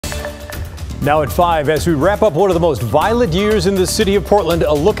Now at 5, as we wrap up one of the most violent years in the city of Portland,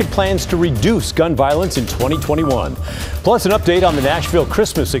 a look at plans to reduce gun violence in 2021. Plus an update on the Nashville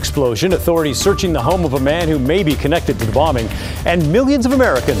Christmas explosion, authorities searching the home of a man who may be connected to the bombing, and millions of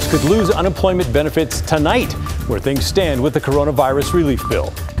Americans could lose unemployment benefits tonight, where things stand with the coronavirus relief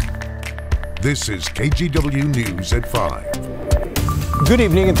bill. This is KGW News at 5. Good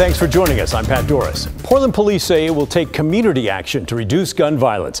evening and thanks for joining us. I'm Pat Doris. Portland police say it will take community action to reduce gun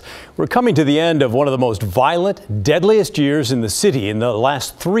violence. We're coming to the end of one of the most violent, deadliest years in the city in the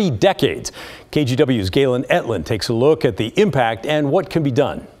last 3 decades. KGW's Galen Etlin takes a look at the impact and what can be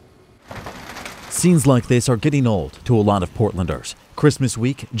done. Scenes like this are getting old to a lot of Portlanders. Christmas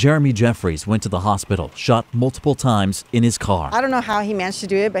week, Jeremy Jeffries went to the hospital, shot multiple times in his car. I don't know how he managed to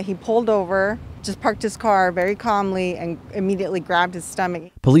do it, but he pulled over, just parked his car very calmly and immediately grabbed his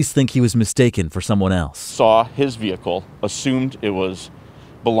stomach. Police think he was mistaken for someone else. Saw his vehicle, assumed it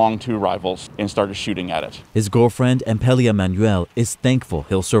belonged to rivals, and started shooting at it. His girlfriend, Ampelia Manuel, is thankful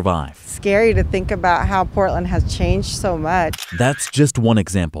he'll survive. Scary to think about how Portland has changed so much. That's just one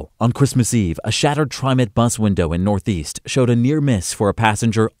example. On Christmas Eve, a shattered TriMet bus window in Northeast showed a near miss for a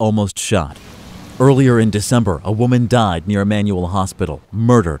passenger almost shot. Earlier in December, a woman died near Emmanuel Hospital,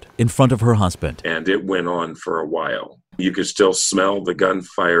 murdered in front of her husband. And it went on for a while. You could still smell the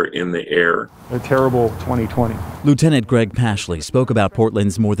gunfire in the air. A terrible 2020. Lieutenant Greg Pashley spoke about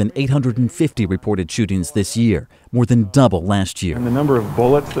Portland's more than 850 reported shootings this year, more than double last year. And the number of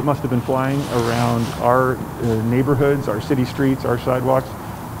bullets that must have been flying around our neighborhoods, our city streets, our sidewalks,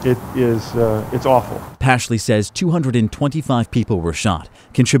 it's awful. Pashley says 225 people were shot,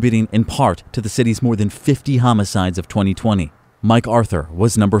 contributing in part to the city's more than 50 homicides of 2020. Mike Arthur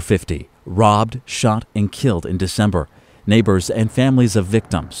was number 50, robbed, shot, and killed in December. Neighbors and families of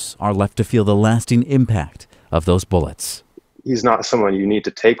victims are left to feel the lasting impact of those bullets. He's not someone you need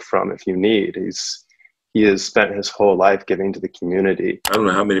to take from if you need. He has spent his whole life giving to the community. I don't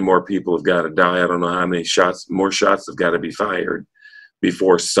know how many more people have got to die. I don't know how many more shots have got to be fired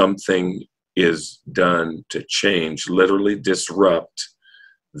before something is done to change, literally disrupt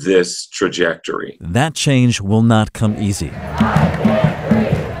this trajectory. That change will not come easy.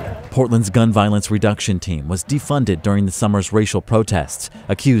 Portland's gun violence reduction team was defunded during the summer's racial protests,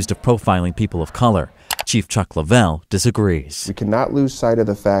 accused of profiling people of color. Chief Chuck Lavelle disagrees. We cannot lose sight of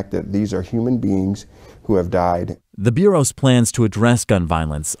the fact that these are human beings who have died. The Bureau's plans to address gun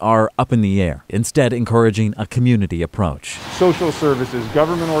violence are up in the air, instead encouraging a community approach. Social services,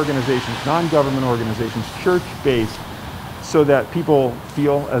 government organizations, non-government organizations, church-based, so that people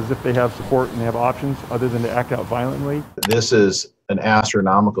feel as if they have support and they have options other than to act out violently. This is an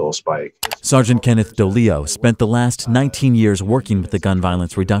astronomical spike. Sergeant Kenneth DeLeo spent the last 19 years working with the gun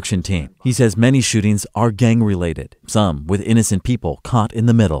violence reduction team. He says many shootings are gang-related, some with innocent people caught in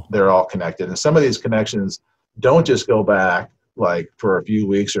the middle. They're all connected, and some of these connections don't just go back like for a few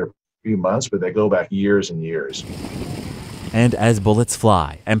weeks or a few months, but they go back years and years. And as bullets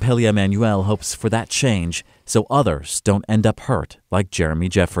fly, Ampelia Manuel hopes for that change so others don't end up hurt like Jeremy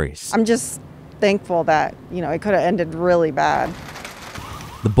Jeffries. I'm just thankful that, it could have ended really bad.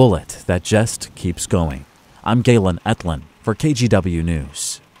 The bullet that just keeps going. I'm Galen Etlin for KGW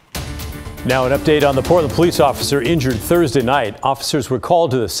News. Now an update on the Portland police officer injured Thursday night. Officers were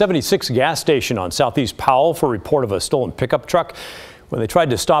called to the 76 gas station on Southeast Powell for a report of a stolen pickup truck. When they tried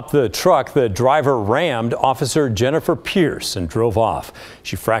to stop the truck, the driver rammed Officer Jennifer Pierce and drove off.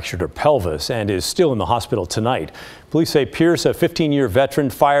 She fractured her pelvis and is still in the hospital tonight. Police say Pierce, a 15-year veteran,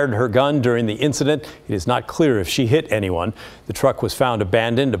 fired her gun during the incident. It is not clear if she hit anyone. The truck was found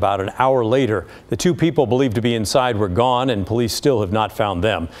abandoned about an hour later. The 2 people believed to be inside were gone, and police still have not found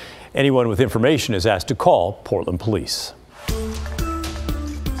them. Anyone with information is asked to call Portland Police.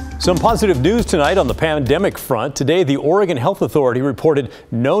 Some positive news tonight on the pandemic front. Today, the Oregon Health Authority reported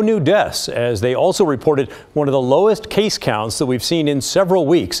no new deaths, as they also reported one of the lowest case counts that we've seen in several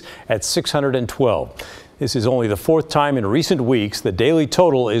weeks at 612. This is only the 4th time in recent weeks the daily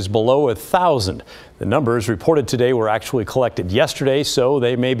total is below 1,000. The numbers reported today were actually collected yesterday, so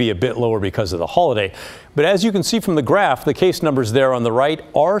they may be a bit lower because of the holiday. But as you can see from the graph, the case numbers there on the right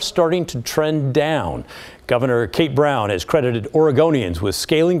are starting to trend down. Governor Kate Brown has credited Oregonians with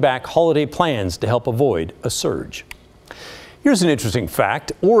scaling back holiday plans to help avoid a surge. Here's an interesting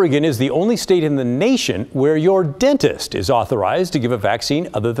fact. Oregon is the only state in the nation where your dentist is authorized to give a vaccine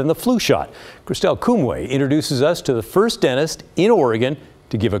other than the flu shot. Christelle Kumwe introduces us to the first dentist in Oregon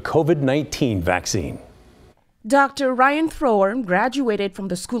to give a COVID-19 vaccine. Dr. Ryan Thrower graduated from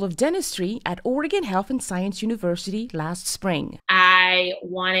the School of Dentistry at Oregon Health and Science University last spring. I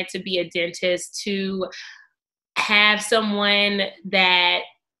wanted to be a dentist to have someone that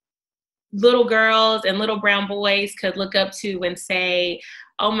little girls and little brown boys could look up to and say,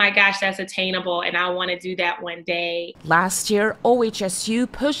 oh my gosh, that's attainable, and I want to do that one day. Last year,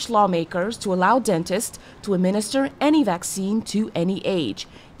 OHSU pushed lawmakers to allow dentists to administer any vaccine to any age,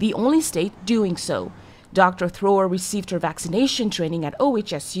 the only state doing so. Dr. Thrower received her vaccination training at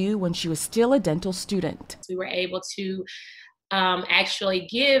OHSU when she was still a dental student. We were able to actually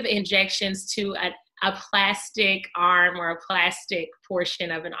give injections to a plastic arm or a plastic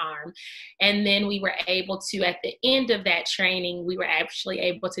portion of an arm. And then we were able to, at the end of that training, we were actually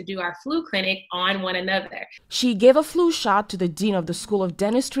able to do our flu clinic on one another. She gave a flu shot to the dean of the School of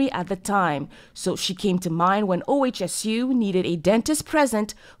Dentistry at the time, so she came to mind when OHSU needed a dentist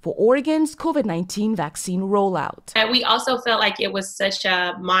present for Oregon's COVID-19 vaccine rollout. And we also felt like it was such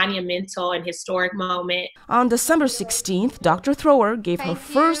a monumental and historic moment. On December 16th, Dr. Thrower gave her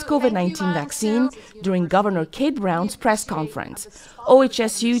first COVID-19 vaccine during Governor Kate Brown's press conference.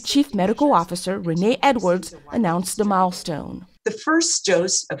 OHSU Chief Medical Officer Renee Edwards announced the milestone. The first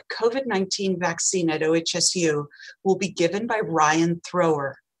dose of COVID-19 vaccine at OHSU will be given by Ryan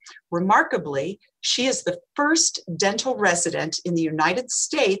Thrower. Remarkably, she is the first dental resident in the United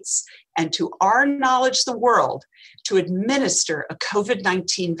States, and to our knowledge, the world, to administer a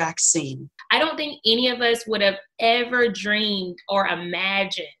COVID-19 vaccine. I don't think any of us would have ever dreamed or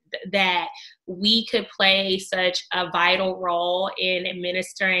imagined that we could play such a vital role in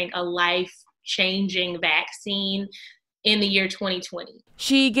administering a life-changing vaccine in the year 2020.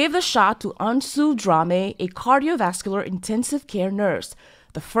 She gave the shot to Ansu Drame, a cardiovascular intensive care nurse,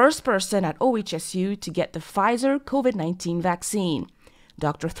 the first person at OHSU to get the Pfizer COVID-19 vaccine.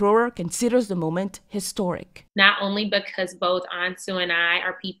 Dr. Thrower considers the moment historic. Not only because both Ansu and I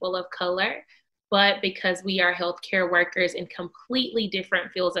are people of color, but because we are healthcare workers in completely different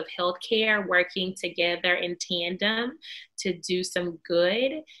fields of healthcare, working together in tandem to do some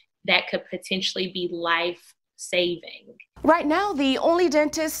good that could potentially be life-saving. Right now, the only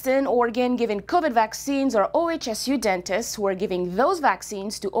dentists in Oregon giving COVID vaccines are OHSU dentists who are giving those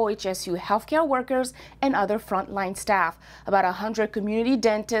vaccines to OHSU healthcare workers and other frontline staff. About 100 community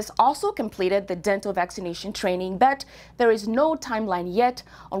dentists also completed the dental vaccination training, but there is no timeline yet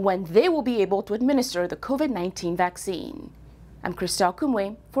on when they will be able to administer the COVID-19 vaccine. I'm Christelle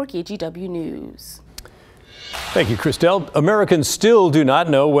Kumwe for KGW News. Thank you, Christelle. Americans still do not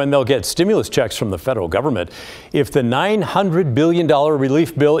know when they'll get stimulus checks from the federal government. If the $900 billion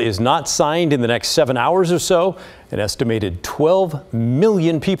relief bill is not signed in the next 7 hours or so, an estimated 12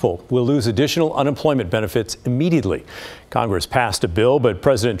 million people will lose additional unemployment benefits immediately. Congress passed a bill, but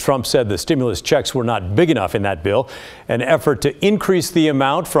President Trump said the stimulus checks were not big enough in that bill. An effort to increase the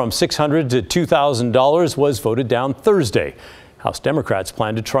amount from $600 to $2,000 was voted down Thursday. House Democrats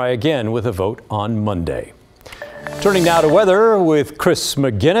plan to try again with a vote on Monday. Turning now to weather with Chris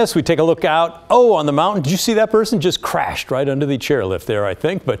McGinnis. We take a look out on the mountain. Did you see that person just crashed right under the chairlift there, I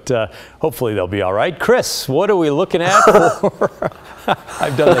think, but hopefully they'll be all right. Chris, what are we looking at for?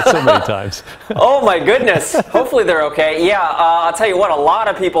 I've done that so many times. Oh my goodness. Hopefully they're okay. Yeah, I'll tell you what, a lot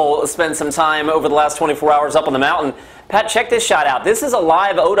of people spend some time over the last 24 hours up on the mountain. Pat, check this shot out. This is a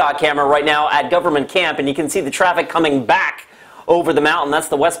live ODOT camera right now at Government Camp, and you can see the traffic coming back over the mountain. That's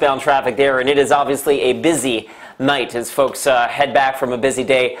the westbound traffic there, and it is obviously a busy night as folks head back from a busy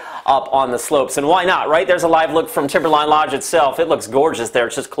day up on the slopes. And why not, right? There's a live look from Timberline Lodge itself. It looks gorgeous there.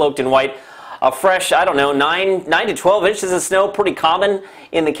 It's just cloaked in white. A fresh, I don't know, 9 to 12 inches of snow, pretty common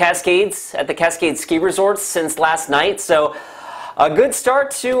in the Cascades, at the Cascades ski resorts since last night. So a good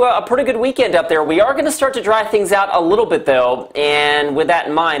start to a pretty good weekend up there. We are going to start to dry things out a little bit, though. And with that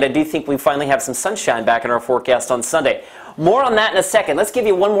in mind, I do think we finally have some sunshine back in our forecast on Sunday. More on that in a second. Let's give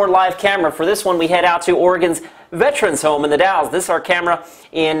you one more live camera. For this one, we head out to Oregon's Veterans Home in the Dalles. This is our camera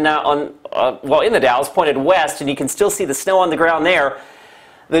in the Dalles, pointed west, and you can still see the snow on the ground there.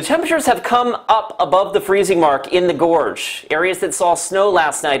 The temperatures have come up above the freezing mark in the gorge. Areas that saw snow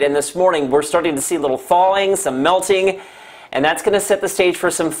last night and this morning, we're starting to see a little thawing, some melting, and that's going to set the stage for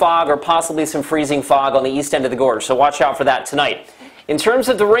some fog or possibly some freezing fog on the east end of the gorge. So watch out for that tonight. In terms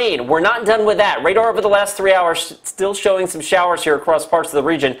of the rain, we're not done with that. Radar over the last 3 hours still showing some showers here across parts of the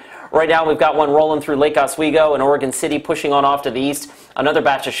region. Right now we've got one rolling through Lake Oswego and Oregon City, pushing on off to the east. Another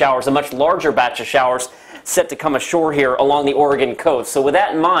batch of showers, a much larger batch of showers set to come ashore here along the Oregon coast. So with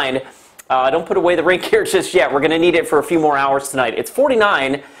that in mind, don't put away the rain gear just yet. We're going to need it for a few more hours tonight. It's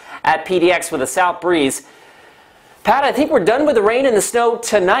 49 at PDX with a south breeze. Pat, I think we're done with the rain and the snow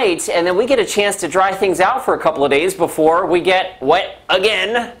tonight, and then we get a chance to dry things out for a couple of days before we get wet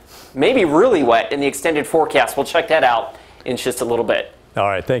again, maybe really wet in the extended forecast. We'll check that out in just a little bit. All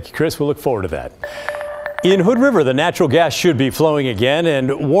right, thank you, Chris. We'll look forward to that. In Hood River, the natural gas should be flowing again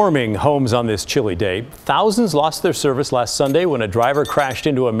and warming homes on this chilly day. Thousands lost their service last Sunday when a driver crashed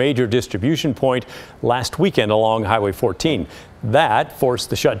into a major distribution point last weekend along Highway 14. That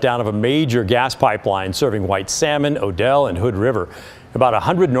forced the shutdown of a major gas pipeline serving White Salmon, Odell, and Hood River. About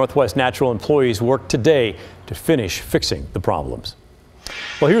 100 Northwest Natural employees worked today to finish fixing the problems.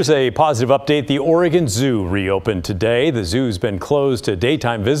 Well, here's a positive update. The Oregon Zoo reopened today. The zoo's been closed to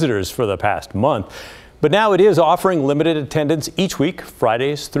daytime visitors for the past month. But now it is offering limited attendance each week,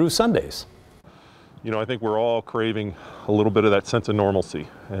 Fridays through Sundays. You know, I think we're all craving a little bit of that sense of normalcy,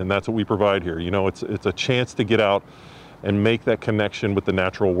 and that's what we provide here. You know, it's a chance to get out and make that connection with the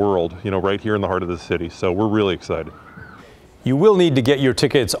natural world, you know, right here in the heart of the city. So we're really excited. You will need to get your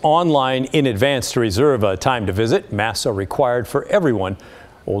tickets online in advance to reserve a time to visit. Masks are required for everyone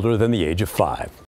older than the age of 5.